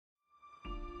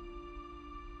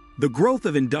The growth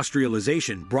of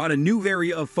industrialization brought a new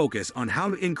area of focus on how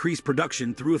to increase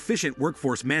production through efficient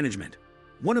workforce management.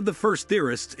 One of the first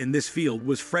theorists in this field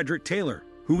was Fredrick Taylor,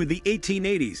 who in the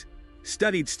 1880s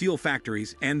studied steel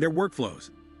factories and their workflows,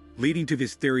 leading to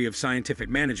his theory of scientific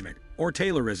management, or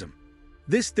Taylorism.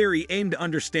 This theory aimed to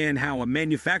understand how a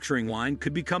manufacturing line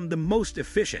could become the most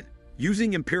efficient,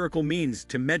 using empirical means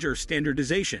to measure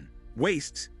standardization,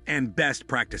 wastes, and best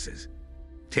practices.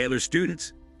 Taylor's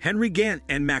students, Gantt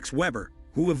and Max Weber,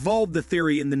 who evolved the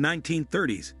theory in the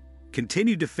 1930s,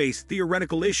 continued to face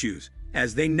theoretical issues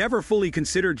as they never fully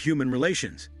considered human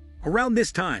relations. Around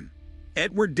this time,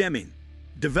 Deming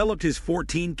developed his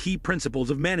 14 key principles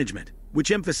of management,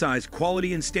 which emphasized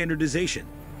quality and standardization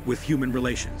with human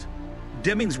relations.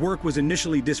 Deming's work was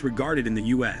initially disregarded in the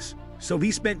US, so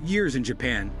he spent years in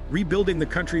Japan rebuilding the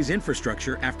country's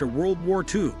infrastructure after World War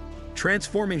II,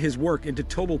 transforming his work into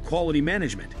total quality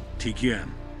management, TQM.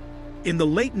 In the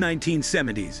late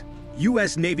 1970s,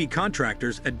 U.S. Navy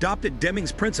contractors adopted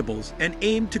Deming's principles and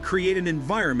aimed to create an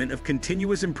environment of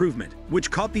continuous improvement,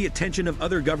 which caught the attention of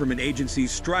other government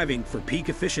agencies striving for peak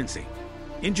efficiency.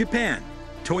 In Japan,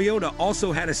 Toyota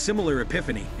also had a similar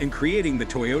epiphany in creating the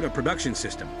Toyota Production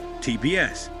System,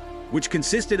 TPS, which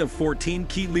consisted of 14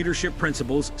 key leadership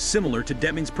principles similar to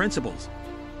Deming's principles.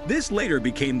 This later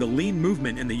became the Lean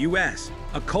movement in the U.S.,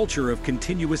 a culture of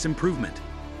continuous improvement.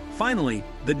 Finally,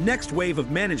 the next wave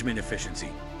of management efficiency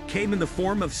came in the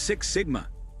form of Six Sigma,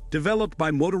 developed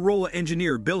by Motorola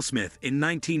engineer Bill Smith in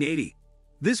 1980.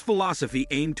 This philosophy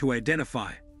aimed to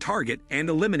identify, target, and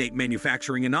eliminate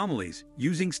manufacturing anomalies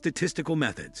using statistical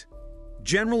methods.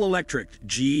 General Electric,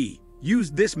 GE,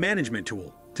 used this management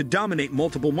tool to dominate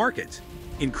multiple markets,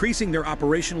 increasing their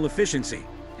operational efficiency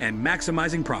and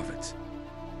maximizing profits.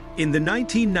 In the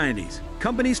 1990s,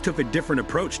 companies took a different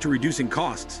approach to reducing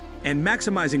costs and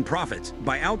maximizing profits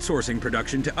by outsourcing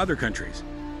production to other countries.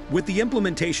 With the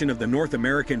implementation of the North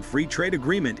American Free Trade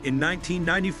Agreement in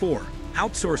 1994,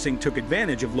 outsourcing took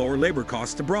advantage of lower labor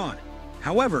costs abroad.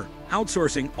 However,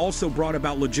 outsourcing also brought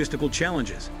about logistical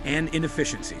challenges and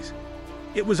inefficiencies.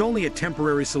 It was only a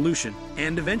temporary solution,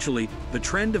 and eventually, the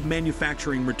trend of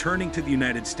manufacturing returning to the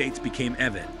United States became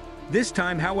evident. This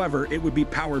time, however, it would be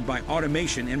powered by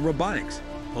automation and robotics,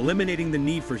 eliminating the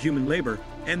need for human labor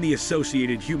and the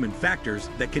associated human factors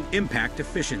that can impact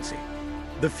efficiency.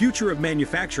 The future of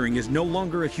manufacturing is no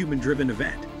longer a human-driven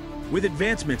event. With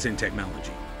advancements in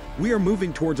technology, we are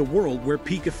moving towards a world where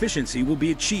peak efficiency will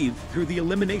be achieved through the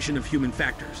elimination of human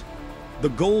factors. The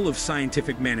goal of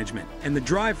scientific management and the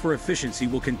drive for efficiency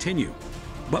will continue,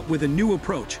 but with a new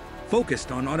approach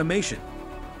focused on automation.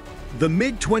 The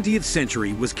mid-20th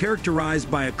century was characterized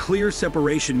by a clear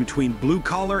separation between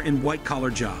blue-collar and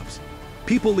white-collar jobs.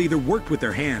 People either worked with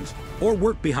their hands or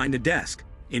worked behind a desk.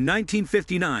 In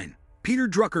 1959, Peter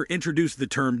Drucker introduced the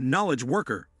term knowledge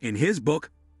worker in his book,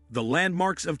 The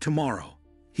Landmarks of Tomorrow.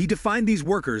 He defined these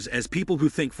workers as people who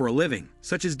think for a living,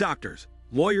 such as doctors,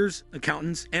 lawyers,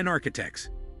 accountants, and architects.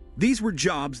 These were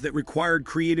jobs that required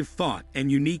creative thought and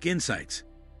unique insights.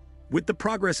 With the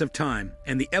progress of time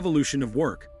and the evolution of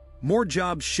work, more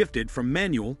jobs shifted from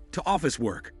manual to office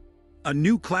work. A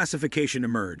new classification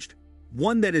emerged,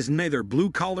 one that is neither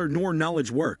blue-collar nor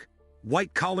knowledge work,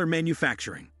 white-collar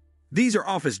manufacturing. These are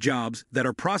office jobs that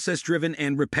are process-driven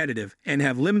and repetitive and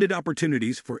have limited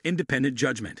opportunities for independent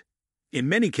judgment. In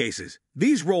many cases,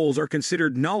 these roles are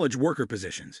considered knowledge worker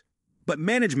positions, but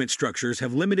management structures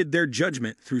have limited their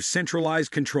judgment through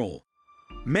centralized control.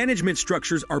 Management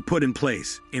structures are put in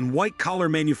place in white-collar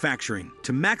manufacturing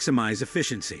to maximize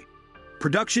efficiency.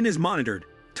 Production is monitored,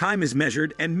 time is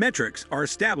measured, and metrics are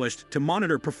established to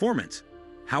monitor performance.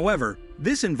 However,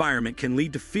 this environment can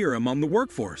lead to fear among the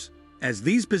workforce, as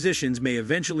these positions may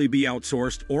eventually be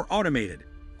outsourced or automated.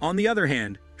 On the other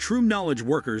hand, true knowledge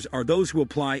workers are those who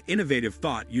apply innovative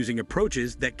thought using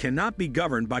approaches that cannot be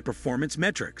governed by performance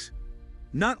metrics.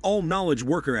 Not all knowledge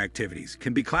worker activities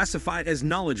can be classified as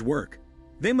knowledge work.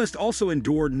 They must also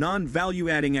endure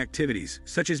non-value-adding activities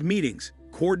such as meetings,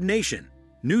 coordination,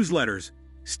 newsletters,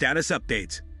 status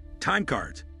updates, time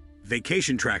cards,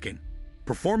 vacation tracking,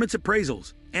 performance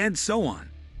appraisals, and so on.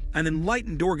 An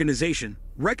enlightened organization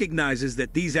recognizes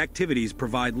that these activities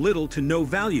provide little to no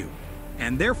value,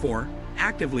 and therefore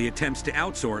actively attempts to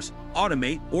outsource,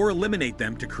 automate, or eliminate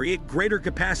them to create greater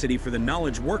capacity for the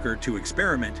knowledge worker to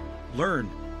experiment, learn,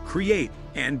 create,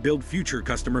 and build future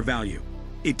customer value.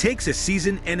 It takes a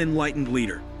seasoned and enlightened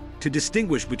leader to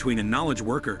distinguish between a knowledge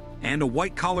worker and a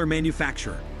white-collar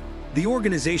manufacturer. The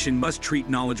organization must treat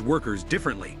knowledge workers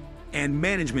differently, and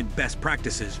management best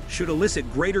practices should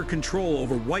elicit greater control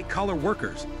over white-collar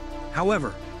workers.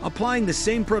 However, applying the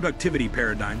same productivity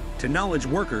paradigm to knowledge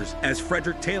workers as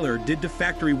Fredrick Taylor did to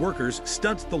factory workers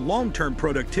stunts the long-term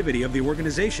productivity of the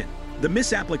organization. The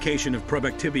misapplication of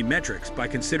productivity metrics by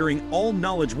considering all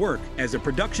knowledge work as a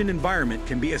production environment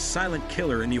can be a silent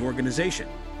killer in the organization.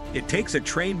 It takes a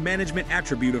trained management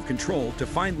attribute of control to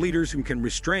find leaders who can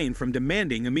restrain from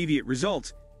demanding immediate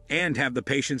results and have the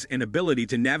patience and ability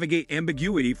to navigate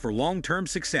ambiguity for long-term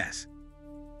success.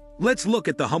 Let's look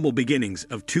at the humble beginnings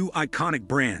of two iconic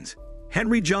brands,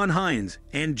 Henry John Heinz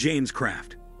and James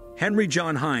Kraft. Henry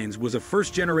John Heinz was a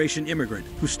first-generation immigrant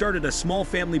who started a small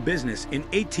family business in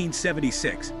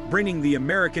 1876, bringing the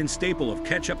American staple of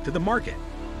ketchup to the market.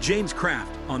 James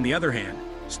Kraft, on the other hand,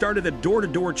 started a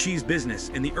door-to-door cheese business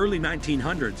in the early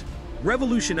 1900s,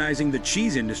 revolutionizing the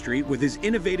cheese industry with his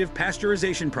innovative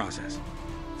pasteurization process.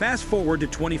 Fast forward to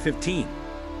 2015,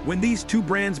 when these two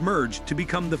brands merged to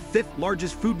become the fifth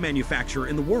largest food manufacturer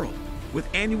in the world, with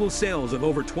annual sales of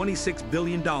over $26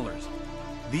 billion.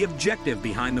 The objective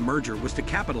behind the merger was to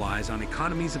capitalize on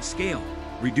economies of scale,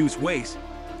 reduce waste,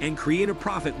 and create a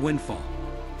profit windfall.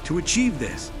 To achieve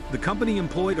this, the company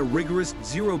employed a rigorous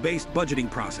zero-based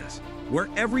budgeting process, where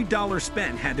every dollar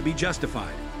spent had to be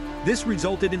justified. This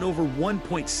resulted in over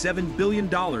 $1.7 billion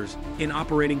in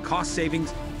operating cost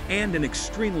savings and an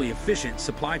extremely efficient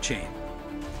supply chain.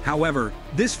 However,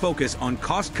 this focus on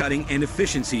cost-cutting and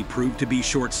efficiency proved to be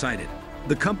short-sighted.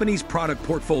 The company's product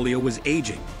portfolio was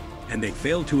aging, and they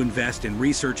failed to invest in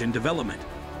research and development,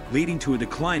 leading to a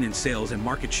decline in sales and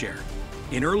market share.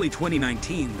 In early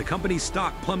 2019, the company's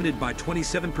stock plummeted by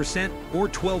 27% or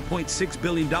 $12.6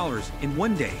 billion in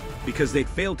one day because they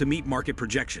failed to meet market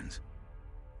projections.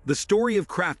 The story of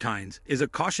Kraft Heinz is a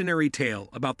cautionary tale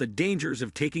about the dangers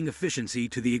of taking efficiency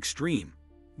to the extreme.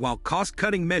 While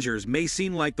cost-cutting measures may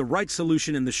seem like the right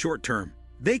solution in the short term,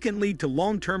 they can lead to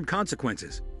long-term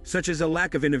consequences, such as a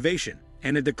lack of innovation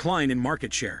and a decline in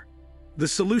market share. The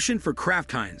solution for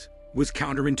Kraft Heinz was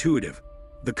counterintuitive.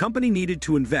 The company needed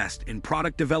to invest in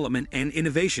product development and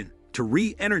innovation to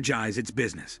re-energize its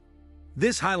business.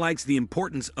 This highlights the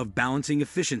importance of balancing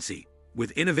efficiency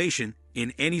with innovation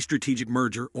in any strategic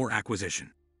merger or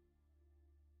acquisition.